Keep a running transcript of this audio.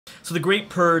So the Great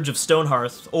Purge of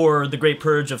Stonehearth, or the Great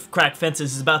Purge of Cracked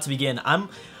Fences, is about to begin. I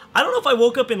don't know if I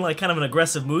woke up in like kind of an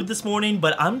aggressive mood this morning,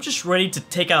 but I'm just ready to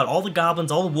take out all the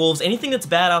goblins, all the wolves, anything that's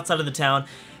bad outside of the town,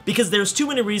 because there's too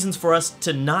many reasons for us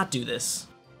to not do this.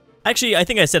 Actually, I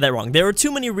think I said that wrong. There are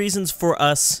too many reasons for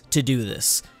us to do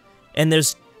this, and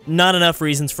there's not enough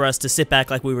reasons for us to sit back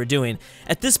like we were doing.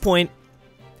 At this point,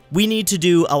 we need to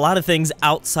do a lot of things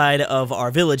outside of our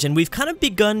village, and we've kind of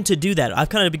begun to do that. I've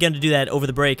kind of begun to do that over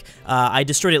the break. I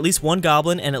destroyed at least one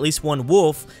goblin and at least one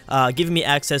wolf, giving me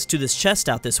access to this chest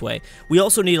out this way. We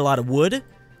also need a lot of wood.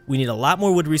 We need a lot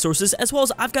more wood resources, as well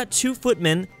as I've got 2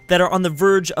 footmen that are on the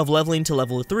verge of leveling to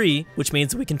level 3, which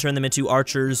means we can turn them into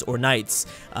archers or knights,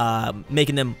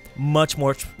 making them much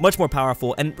more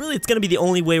powerful. And really, it's going to be the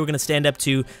only way we're going to stand up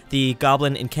to the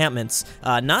goblin encampments.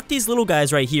 Not these little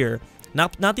guys right here.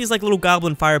 Not these like little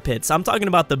goblin fire pits. I'm talking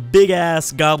about the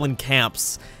big-ass goblin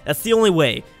camps. That's the only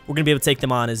way we're going to be able to take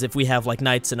them on, is if we have like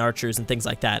knights and archers and things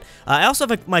like that. I also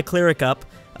have my cleric up.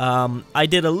 I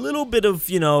did a little bit of,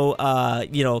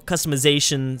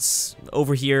 customizations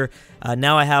over here.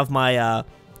 Now I have my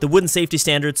the wooden safety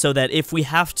standard, so that if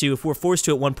we're forced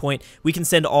to at one point, we can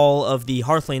send all of the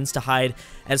hearthlings to hide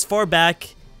as far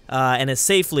back and as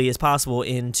safely as possible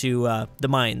into the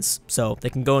mines. So they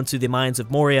can go into the mines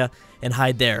of Moria and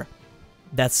hide there.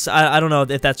 I don't know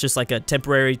if that's just like a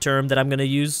temporary term that I'm going to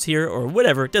use here or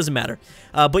whatever. It doesn't matter.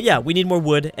 But yeah, we need more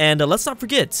wood, and let's not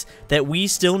forget that we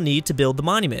still need to build the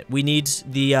monument. We need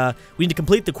to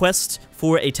complete the quest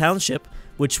for a township,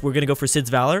 which we're going to go for Sid's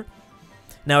Valor.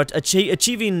 Now,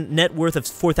 achieving net worth of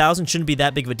 4,000 shouldn't be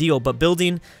that big of a deal, but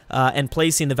building and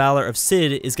placing the Valor of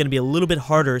Sid is going to be a little bit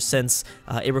harder, since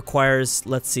it requires,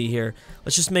 let's see here.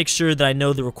 Let's just make sure that I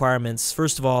know the requirements.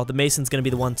 First of all, the Mason's going to be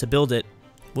the one to build it.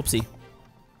 Whoopsie.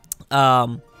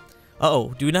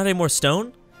 Uh-oh, do we not have any more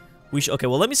stone? Okay,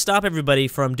 well, let me stop everybody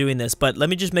from doing this, but let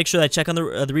me just make sure that I check on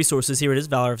the resources. Here it is,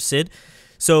 Valor of Sid.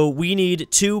 So we need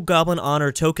 2 Goblin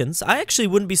Honor tokens. I actually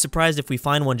wouldn't be surprised if we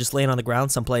find one just laying on the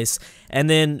ground someplace.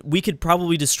 And then we could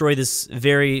probably destroy this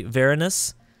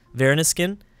Varanus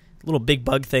skin, little big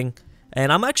bug thing.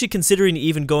 And I'm actually considering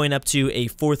even going up to a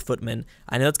 4th footman.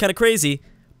 I know it's kind of crazy,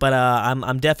 but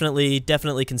I'm definitely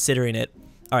considering it.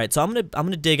 All right, so I'm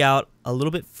gonna dig out a little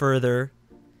bit further.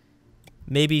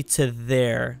 Maybe to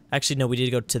there. Actually, no, we need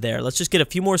to go to there. Let's just get a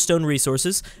few more stone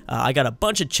resources. I got a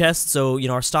bunch of chests, so,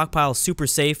 our stockpile is super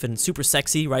safe and super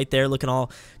sexy right there, looking all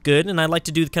good. And I'd like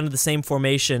to do kind of the same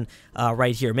formation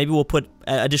right here. Maybe we'll put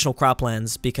additional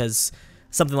croplands, because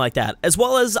something like that. As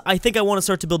well as, I think I want to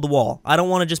start to build the wall. I don't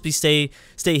want to just stay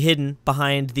hidden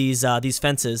behind these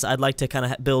fences. I'd like to kind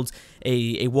of build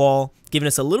a wall, giving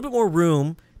us a little bit more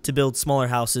room to build smaller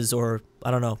houses, or I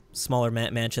don't know, smaller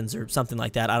mansions or something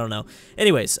like that. I don't know.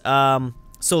 Anyways,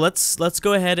 so let's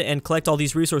go ahead and collect all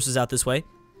these resources out this way,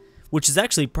 which is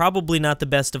actually probably not the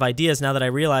best of ideas now that I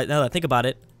think about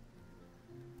it.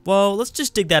 Well, let's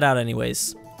just dig that out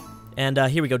anyways. And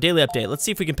here we go, daily update. Let's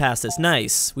see if we can pass this.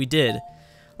 Nice, we did.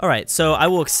 All right, so I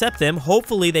will accept them.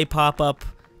 Hopefully they pop up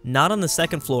not on the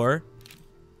 2nd floor.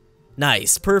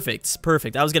 Nice, perfect.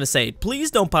 I was gonna say,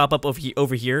 please don't pop up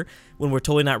over here when we're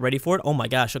totally not ready for it. Oh my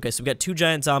gosh. Okay, so we got 2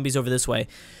 giant zombies over this way.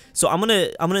 So I'm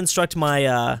gonna instruct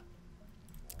my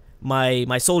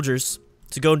my soldiers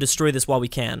to go and destroy this while we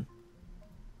can.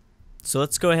 So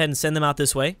let's go ahead and send them out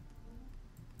this way.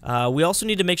 We also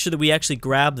need to make sure that we actually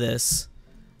grab this.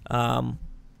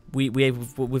 We've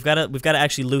got to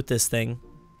actually loot this thing.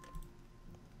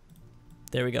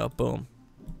 There we go. Boom.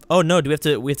 Oh no, we have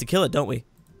to kill it, don't we?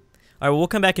 All right, well, we'll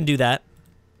come back and do that.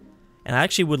 And I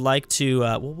actually would like to,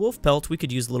 well, wolf pelt. We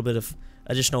could use a little bit of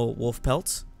additional wolf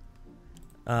pelts.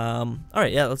 All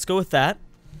right, yeah, let's go with that.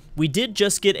 We did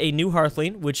just get a new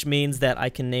hearthling, which means that I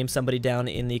can name somebody down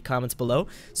in the comments below.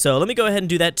 So let me go ahead and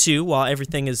do that too while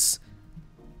everything is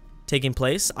taking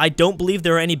place. I don't believe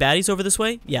there are any baddies over this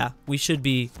way. Yeah, we should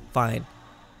be fine.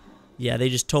 Yeah, they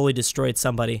just totally destroyed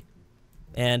somebody.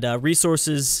 And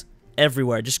resources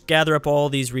everywhere. Just gather up all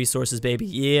these resources, baby.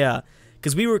 Yeah,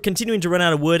 because we were continuing to run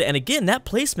out of wood, and again, that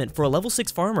placement for a level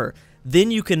 6 farmer, then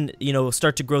you can,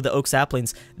 start to grow the oak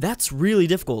saplings. That's really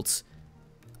difficult.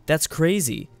 That's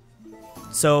crazy.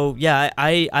 So yeah,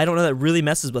 I don't know, that really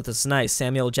messes with us. Nice,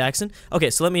 Samuel Jackson. Okay,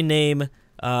 so let me name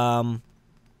who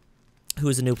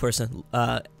is a new person?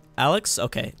 Alex.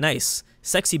 Okay, nice,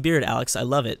 sexy beard, Alex. I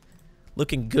love it.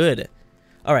 Looking good.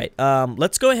 All right,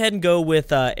 let's go ahead and go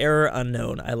with Error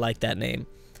Unknown. I like that name.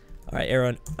 All right,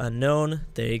 Error Unknown.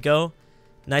 There you go.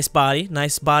 Nice body,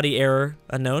 Error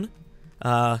Unknown.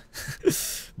 But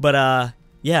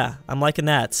yeah, I'm liking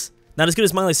that. Not as good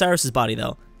as Miley Cyrus's body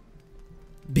though,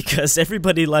 because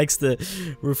everybody likes to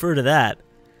refer to that.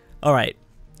 All right.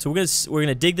 So we're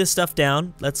gonna dig this stuff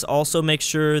down. Let's also make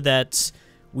sure that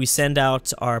we send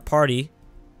out our party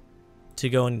to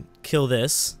go and kill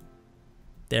this.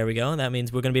 There we go. That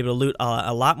means we're gonna be able to loot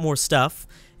a lot more stuff,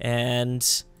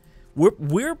 and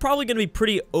we're probably gonna be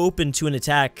pretty open to an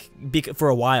attack for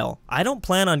a while. I don't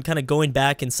plan on kind of going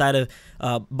back inside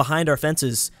of behind our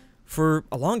fences for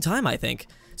a long time, I think.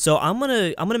 So I'm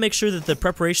gonna make sure that the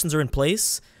preparations are in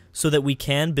place so that we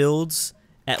can build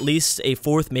at least a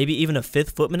 4th, maybe even a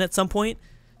 5th footman at some point.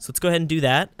 So let's go ahead and do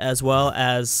that, as well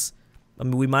as, I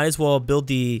mean, we might as well build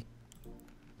the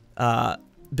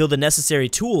necessary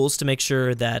tools to make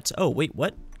sure that, oh, wait,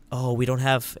 what? Oh, we don't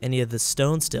have any of the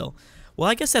stone still. Well,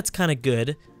 I guess that's kind of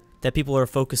good that people are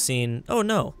focusing, oh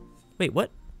no, wait, what?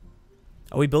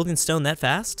 Are we building stone that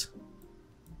fast?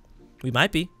 We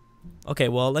might be. Okay,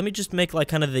 well, let me just make like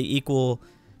kind of the equal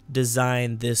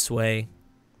design this way.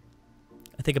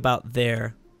 I think about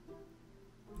there.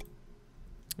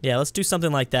 Yeah, let's do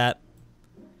something like that.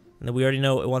 And then we already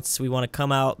know once we want to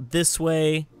come out this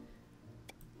way.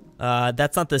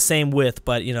 That's not the same width,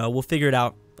 but you know, we'll figure it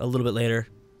out a little bit later.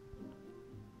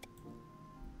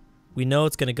 We know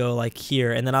it's gonna go like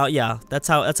here, and then yeah, that's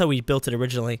how we built it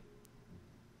originally.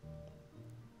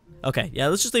 Okay, yeah,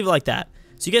 let's just leave it like that.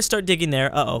 So you guys start digging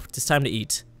there. Uh-oh, it's time to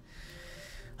eat.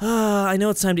 I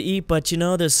know it's time to eat, but you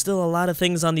know, there's still a lot of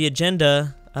things on the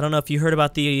agenda. I don't know if you heard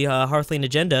about the Hearthling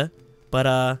agenda,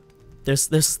 but it's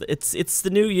the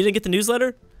new. You didn't get the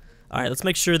newsletter? All right, let's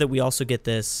make sure that we also get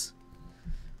this.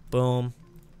 Boom.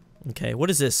 Okay, what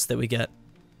is this that we get?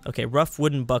 Okay, rough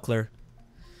wooden buckler.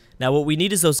 Now what we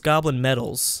need is those goblin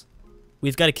medals.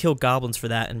 We've got to kill goblins for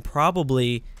that, and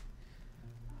probably.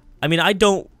 I mean,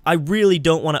 I really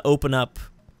don't want to open up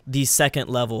the 2nd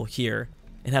level here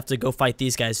and have to go fight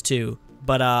these guys too.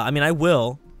 But I mean, I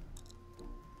will.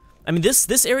 I mean,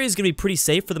 this area is gonna be pretty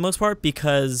safe for the most part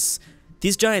because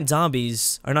these giant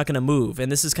zombies are not gonna move,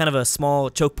 and this is kind of a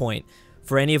small choke point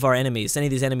for any of our enemies. Any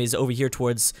of these enemies over here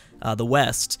towards the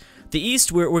west. The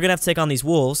east, we're gonna have to take on these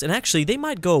wolves, and actually, they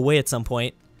might go away at some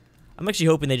point. I'm actually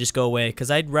hoping they just go away because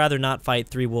I'd rather not fight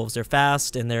 3 wolves. They're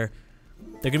fast and they're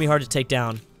gonna be hard to take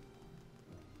down.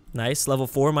 Nice, level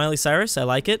 4 Miley Cyrus. I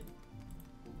like it.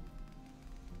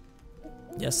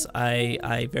 Yes,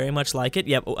 I very much like it.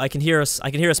 Yep, I can hear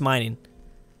us mining.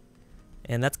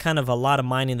 And that's kind of a lot of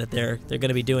mining that they're going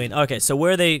to be doing. Okay, so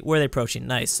where are they approaching?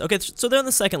 Nice. Okay, so they're on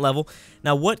the 2nd level.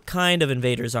 Now, what kind of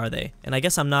invaders are they? And I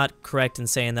guess I'm not correct in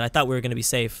saying that. I thought we were going to be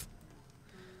safe.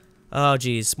 Oh,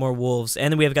 geez, more wolves.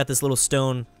 And then we have got this little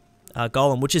stone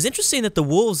golem, which is interesting that the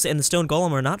wolves and the stone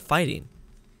golem are not fighting.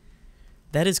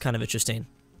 That is kind of interesting.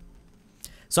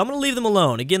 So I'm going to leave them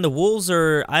alone. Again, the wolves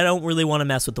are... I don't really want to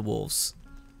mess with the wolves.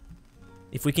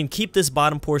 If we can keep this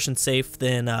bottom portion safe,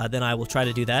 then I will try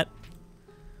to do that.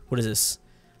 What is this?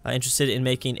 Interested in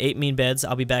making 8 mean beds.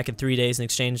 I'll be back in 3 days in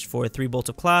exchange for 3 bolts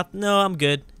of cloth. No, I'm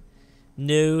good.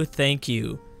 No, thank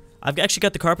you. I've actually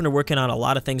got the carpenter working on a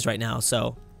lot of things right now,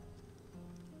 so...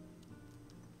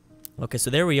 Okay, so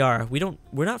there we are.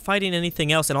 We're not fighting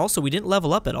anything else, and also we didn't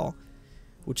level up at all,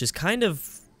 which is kind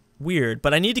of weird,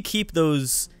 but I need to keep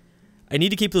those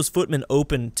footmen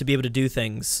open to be able to do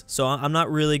things. So I'm not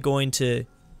really going to...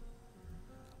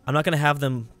 I'm not going to have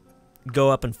them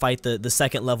go up and fight the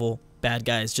 2nd level bad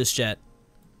guys just yet.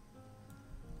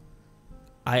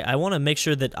 I want to make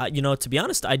sure that, you know, to be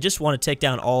honest, I just want to take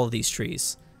down all of these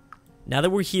trees. Now that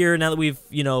we're here, now that we've,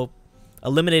 you know,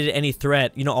 eliminated any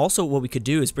threat, you know, also what we could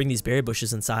do is bring these berry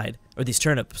bushes inside. Or these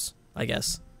turnips, I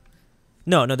guess.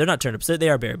 No, they're not turnips. They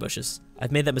are berry bushes.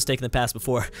 I've made that mistake in the past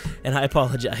before, and I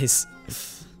apologize.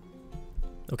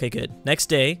 Okay, good. Next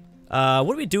day. What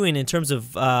are we doing in terms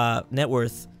of net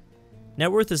worth?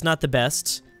 Net worth is not the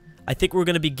best. I think we're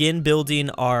going to begin building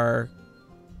our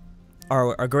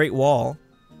Great Wall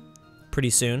pretty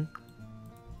soon.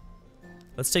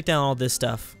 Let's take down all this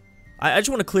stuff. I just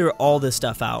want to clear all this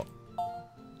stuff out.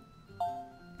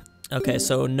 Okay,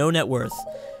 so no net worth,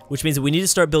 which means that we need to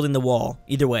start building the wall,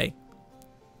 either way.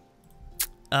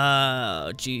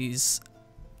 Jeez.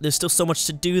 There's still so much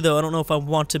to do, though. I don't know if I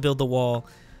want to build the wall.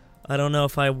 I don't know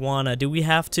if I wanna. Do we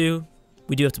have to?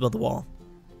 We do have to build the wall.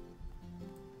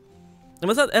 And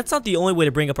that's not the only way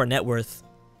to bring up our net worth.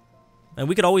 And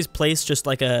we could always place just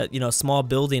like a, you know, small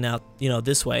building out, you know,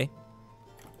 this way.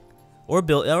 Or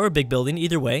a big building,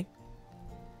 either way.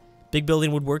 Big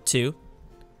building would work too.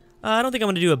 I don't think I'm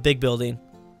gonna do a big building.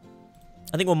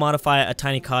 I think we'll modify a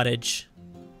tiny cottage.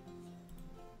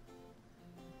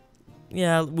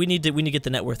 Yeah, we need to get the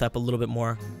net worth up a little bit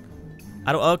more.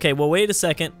 Okay, well, wait a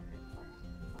second.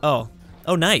 Oh,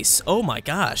 nice. Oh my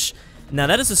gosh. Now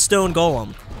that is a stone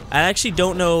golem. I actually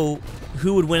don't know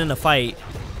who would win in a fight.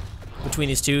 between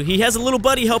these two. He has a little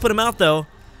buddy helping him out, though.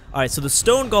 Alright, so the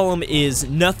stone golem is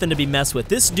nothing to be messed with.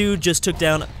 This dude just took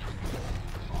down...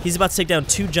 He's about to take down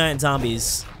 2 giant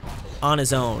zombies on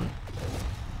his own.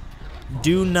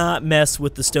 Do not mess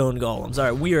with the stone golems.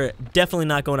 Alright, we are definitely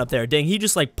not going up there. Dang, he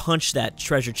just like punched that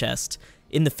treasure chest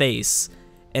in the face,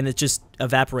 and it just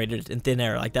evaporated in thin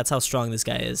air. Like, that's how strong this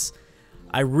guy is.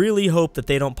 I really hope that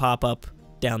they don't pop up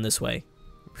down this way.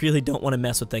 Really don't want to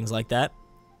mess with things like that.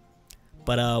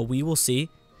 But we will see.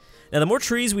 Now, the more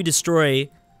trees we destroy,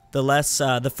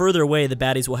 the further away the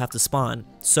baddies will have to spawn.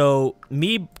 So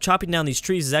me chopping down these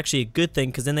trees is actually a good thing,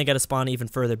 because then they got to spawn even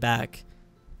further back.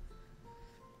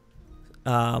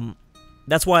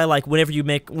 That's why, like,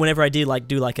 whenever I do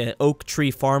like an oak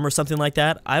tree farm or something like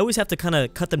that, I always have to kind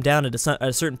of cut them down at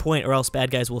a certain point, or else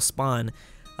bad guys will spawn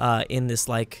in this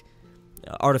like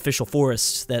artificial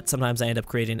forest that sometimes I end up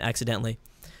creating accidentally.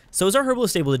 So is our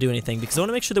herbalist able to do anything? Because I want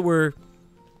to make sure that we're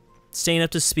staying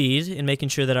up to speed and making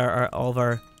sure that all of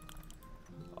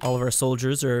our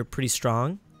soldiers are pretty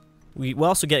strong. We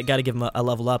also got to give them a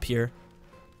level up here.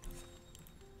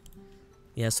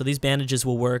 Yeah, so these bandages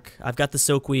will work. I've got the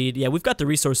silkweed. Yeah, we've got the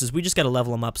resources. We just got to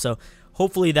level them up. So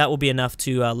hopefully that will be enough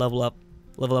to level up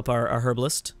our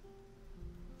herbalist.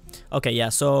 Okay, yeah.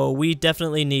 So we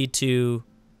definitely need to.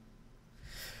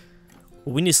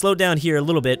 We need to slow down here a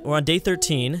little bit. We're on day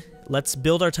 13. Let's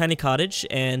build our tiny cottage,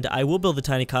 and I will build the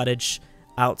tiny cottage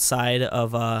outside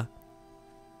of.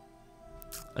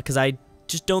 Because I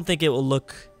just don't think it will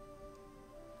look.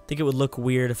 I think it would look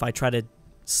weird if I try to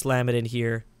slam it in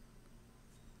here.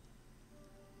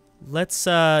 Let's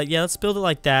let's build it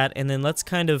like that, and then let's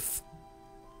kind of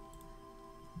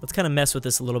mess with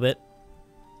this a little bit.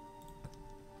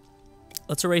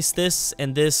 Let's erase this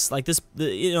and this, like this,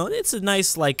 you know, it's a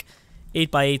nice like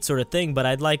 8x8 sort of thing, but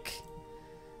I'd like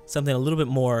something a little bit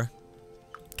more.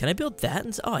 Can I build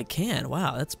that? Oh, I can.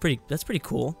 Wow, that's pretty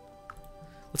cool.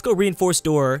 Let's go reinforced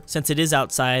door, since it is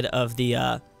outside of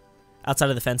the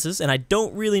fences, and I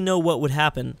don't really know what would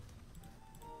happen.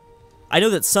 I know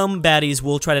that some baddies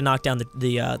will try to knock down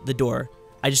the door.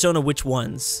 I just don't know which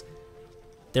ones.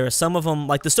 There are some of them,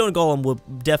 like the stone golem will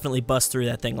definitely bust through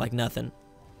that thing like nothing.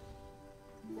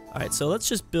 Alright, so let's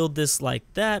just build this like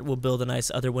that. We'll build a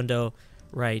nice other window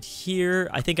right here.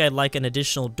 I think I'd like an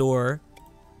additional door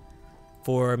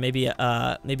for maybe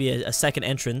a second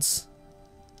entrance.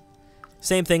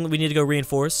 Same thing, we need to go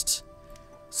reinforced.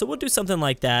 So we'll do something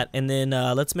like that, and then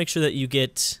let's make sure that you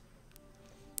get...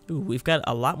 Ooh, we've got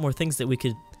a lot more things that we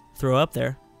could throw up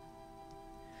there.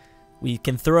 We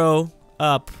can throw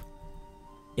up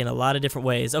in a lot of different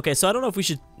ways. Okay, so I don't know if we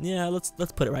should... Yeah, let's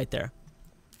put it right there.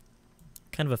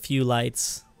 Kind of a few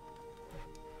lights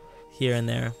here and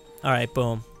there. All right,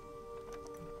 boom.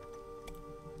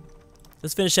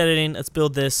 Let's finish editing. Let's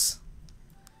build this.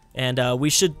 And we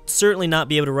should certainly not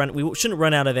be able to run... We shouldn't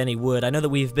run out of any wood. I know that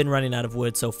we've been running out of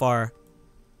wood so far.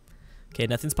 Okay,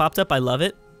 nothing's popped up. I love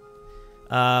it.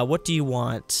 What do you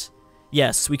want?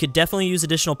 Yes, we could definitely use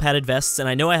additional padded vests, and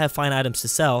I know I have fine items to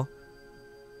sell.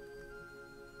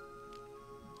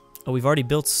 Oh, we've already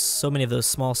built so many of those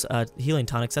small healing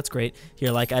tonics. That's great.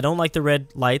 Here, like, I don't like the red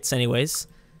lights anyways.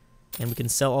 And we can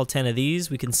sell all 10 of these.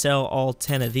 We can sell all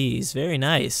 10 of these. Very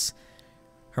nice.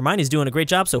 Hermione's doing a great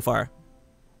job so far.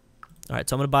 Alright,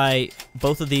 so I'm going to buy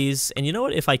both of these. And you know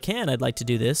what? If I can, I'd like to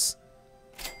do this.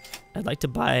 I'd like to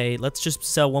buy... Let's just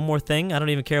sell one more thing. I don't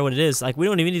even care what it is. Like, we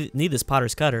don't even need this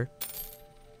potter's cutter.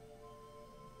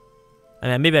 I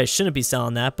mean, maybe I shouldn't be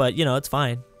selling that, but, you know, it's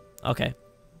fine. Okay.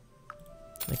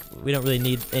 Like, we don't really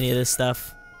need any of this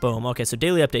stuff. Boom. Okay, so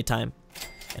daily update time.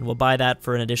 And we'll buy that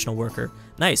for an additional worker.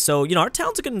 Nice. So, you know, our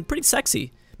town's looking pretty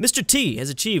sexy. Mr. T has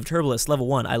achieved Herbalist level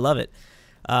 1. I love it.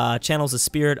 Channels the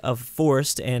spirit of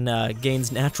forest and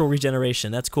gains natural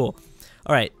regeneration. That's cool.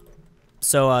 All right.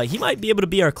 So he might be able to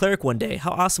be our cleric one day.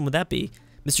 How awesome would that be?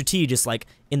 Mr. T just like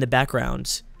in the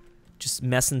background, just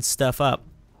messing stuff up.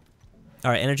 All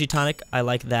right, energy tonic. I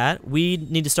like that. We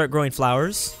need to start growing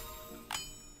flowers.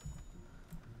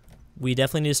 We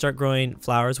definitely need to start growing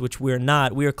flowers, which we're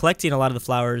not. We are collecting a lot of the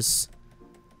flowers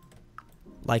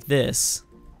like this.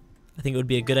 I think it would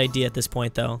be a good idea at this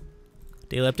point, though.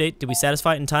 Daily update. Did we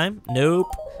satisfy it in time?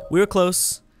 Nope. We were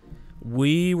close.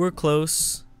 We were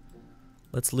close.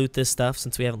 Let's loot this stuff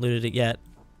since we haven't looted it yet.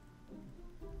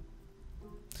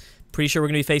 Pretty sure we're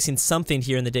going to be facing something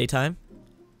here in the daytime.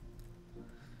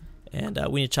 And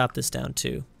we need to chop this down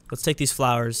too. Let's take these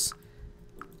flowers.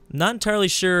 Not entirely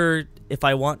sure if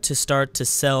I want to start to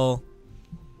sell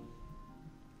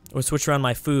or switch around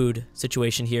my food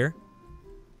situation here.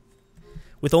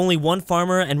 With only one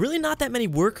farmer and really not that many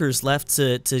workers left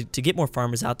to get more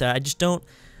farmers out there, I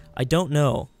don't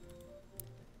know.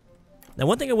 Now,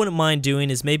 one thing I wouldn't mind doing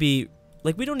is maybe,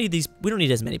 like, we don't need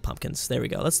as many pumpkins. There we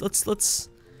go. Let's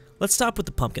stop with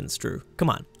the pumpkins, Drew. Come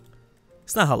on.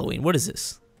 It's not Halloween. What is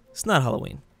this? It's not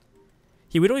Halloween.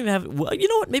 Here, we don't even have, well, you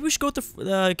know what? Maybe we should go with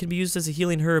the, it can be used as a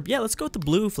healing herb. Yeah, let's go with the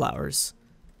blue flowers.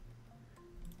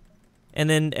 And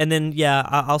then, yeah,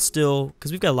 I'll still,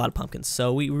 because we've got a lot of pumpkins,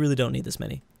 so we really don't need this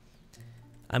many.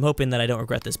 I'm hoping that I don't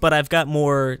regret this, but I've got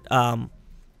more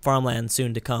farmland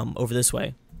soon to come over this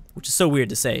way, which is so weird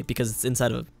to say because it's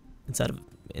inside of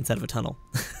a tunnel.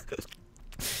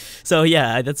 So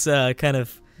yeah, that's kind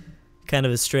of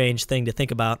a strange thing to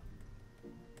think about.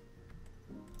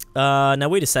 Now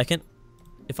wait a second.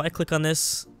 If I click on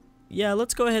this, yeah,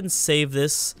 let's go ahead and save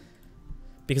this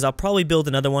because I'll probably build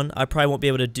another one. I probably won't be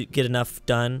able to get enough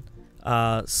done.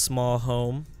 Small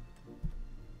home.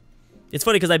 It's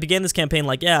funny because I began this campaign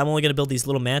like, yeah, I'm only gonna build these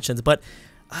little mansions, but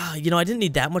you know, I didn't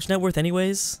need that much net worth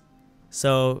anyways.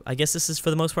 So I guess this is for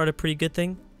the most part a pretty good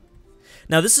thing.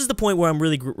 Now this is the point where I'm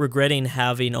really regretting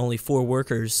having only 4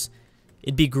 workers.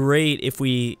 It'd be great if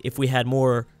we had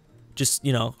more, just,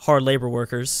 you know, hard labor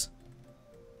workers.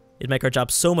 It'd make our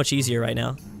job so much easier right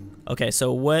now. Okay,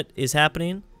 so what is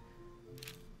happening?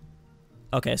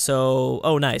 Okay, so,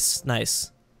 oh, nice,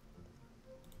 nice.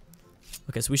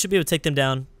 Okay, so we should be able to take them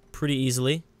down pretty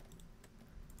easily.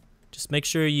 Just make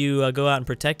sure you go out and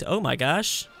protect. Oh my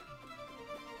gosh.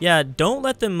 Yeah, don't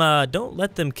let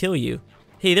them kill you.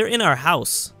 Hey, they're in our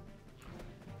house.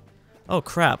 Oh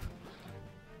crap.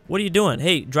 What are you doing?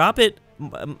 Hey, drop it.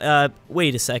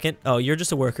 Wait a second. Oh, you're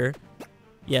just a worker.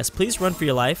 Yes, please run for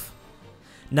your life.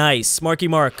 Nice, Marky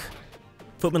Mark.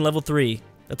 Footman level 3.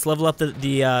 Let's level up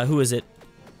the who is it?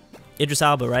 Idris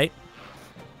Alba, right?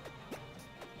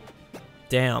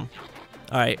 Damn.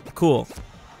 All right, cool.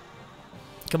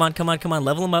 Come on, come on, come on.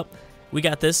 Level them up. We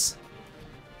got this.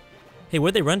 Hey,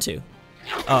 where'd they run to?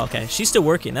 Oh, okay. She's still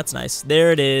working. That's nice.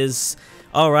 There it is.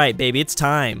 All right, baby. It's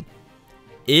time.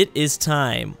 It is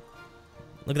time.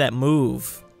 Look at that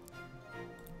move.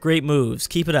 Great moves.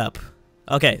 Keep it up.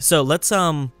 Okay, so let's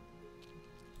actually,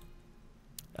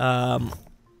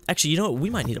 you know what? We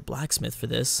might need a blacksmith for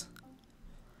this.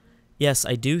 Yes,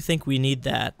 I do think we need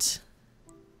that.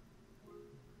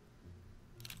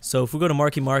 So if we go to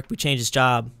Marky Mark, we change his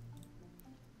job.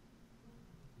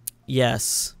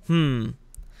 Yes.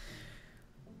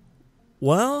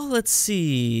 Well, let's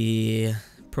see.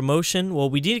 Promotion. Well,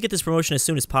 we need to get this promotion as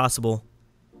soon as possible.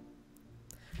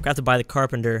 Crafted by the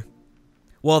carpenter.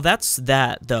 Well, that's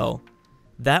that, though.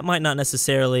 That might not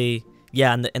necessarily...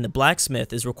 Yeah, and the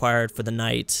blacksmith is required for the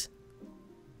knight.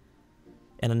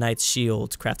 And a knight's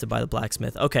shield crafted by the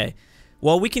blacksmith. Okay.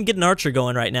 Well, we can get an archer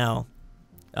going right now.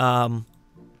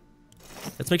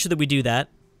 Let's make sure that we do that.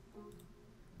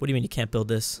 What do you mean you can't build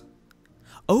this?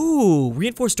 Oh,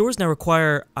 reinforced doors now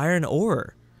require iron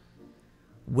ore.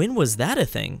 When was that a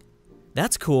thing?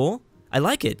 That's cool. I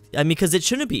like it. I mean, because it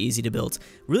shouldn't be easy to build.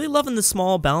 Really loving the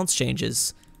small balance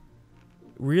changes.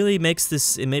 Really makes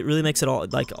this, it really makes it all,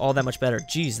 like, all that much better.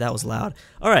 Jeez, that was loud.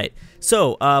 All right,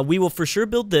 so we will for sure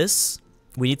build this.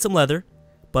 We need some leather,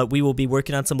 but we will be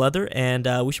working on some leather, and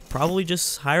we should probably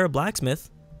just hire a blacksmith.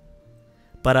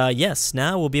 But yes,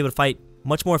 now we'll be able to fight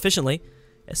much more efficiently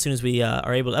as soon as we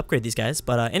are able to upgrade these guys.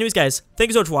 But anyways, guys, thank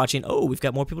you so much for watching. Oh, we've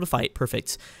got more people to fight.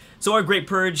 Perfect. So our Great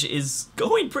Purge is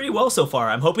going pretty well so far.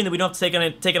 I'm hoping that we don't have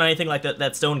to take on anything like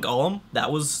that stone golem.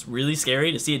 That was really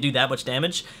scary to see it do that much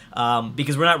damage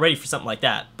because we're not ready for something like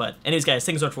that. But anyways, guys,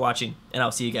 thank you so much for watching, and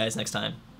I'll see you guys next time.